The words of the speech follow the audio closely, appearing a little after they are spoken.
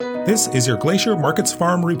This is your Glacier Markets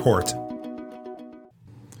Farm Report.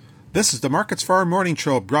 This is the Markets Farm Morning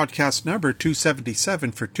Show, broadcast number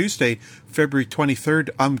 277 for Tuesday, February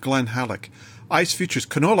 23rd. I'm Glenn Halleck. ICE Futures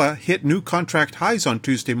canola hit new contract highs on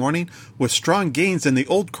Tuesday morning with strong gains in the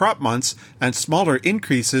old crop months and smaller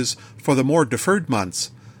increases for the more deferred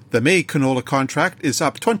months. The May canola contract is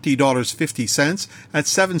up $20.50 at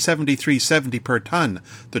 $773.70 per ton.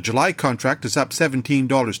 The July contract is up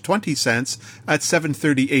 $17.20 at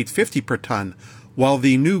 $738.50 per ton, while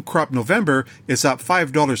the new crop November is up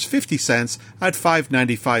 $5.50 at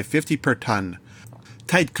 $595.50 per ton.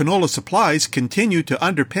 Tight canola supplies continue to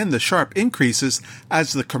underpin the sharp increases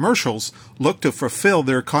as the commercials look to fulfill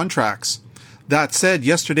their contracts. That said,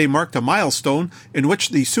 yesterday marked a milestone in which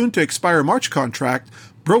the soon-to-expire March contract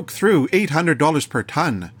broke through $800 per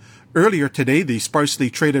ton. Earlier today, the sparsely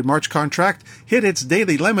traded March contract hit its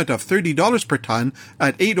daily limit of $30 per ton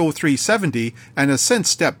at $803.70 and has since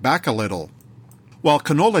stepped back a little. While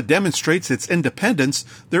canola demonstrates its independence,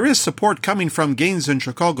 there is support coming from gains in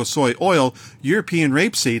Chicago soy oil, European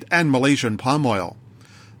rapeseed, and Malaysian palm oil.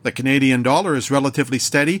 The Canadian dollar is relatively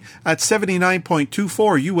steady at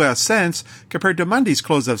 79.24 U.S. cents compared to Monday's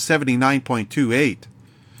close of 79.28.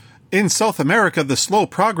 In South America, the slow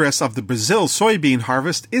progress of the Brazil soybean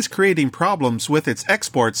harvest is creating problems with its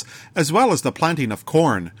exports as well as the planting of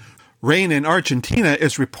corn. Rain in Argentina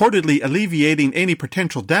is reportedly alleviating any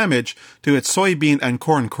potential damage to its soybean and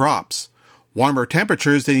corn crops. Warmer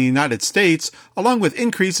temperatures in the United States, along with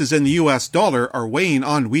increases in the U.S. dollar, are weighing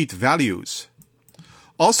on wheat values.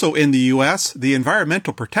 Also in the U.S., the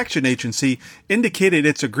Environmental Protection Agency indicated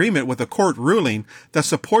its agreement with a court ruling that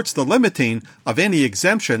supports the limiting of any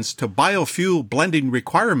exemptions to biofuel blending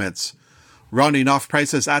requirements. Rounding off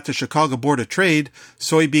prices at the Chicago Board of Trade,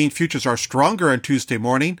 soybean futures are stronger on Tuesday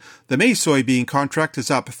morning. The May soybean contract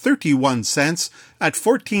is up 31 cents at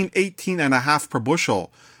 $14.18.5 per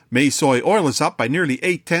bushel. May soy oil is up by nearly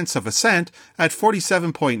 0.8 of a cent at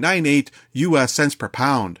 47.98 U.S. cents per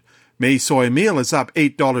pound. May soy meal is up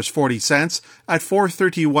 $8.40 at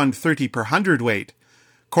 $431.30 per hundredweight.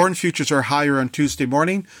 Corn futures are higher on Tuesday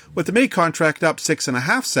morning, with the May contract up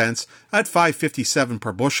 6.5 cents at $5.57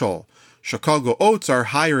 per bushel. Chicago oats are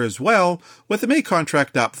higher as well, with the May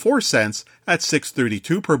contract up 4 cents at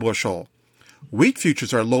 $6.32 per bushel. Wheat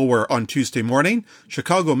futures are lower on Tuesday morning.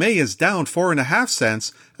 Chicago May is down 4.5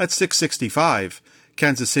 cents at $6.65.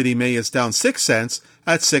 Kansas City May is down 6 cents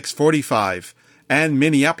at $6.45. And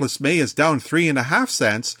Minneapolis May is down 3.5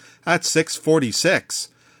 cents at $6.46.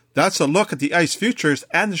 That's a look at the ICE futures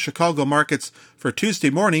and the Chicago markets for Tuesday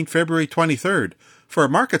morning, February 23rd. For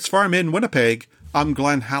Markets Farm in Winnipeg, I'm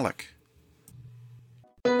Glenn Halleck.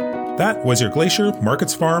 That was your Glacier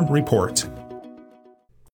Markets Farm Report.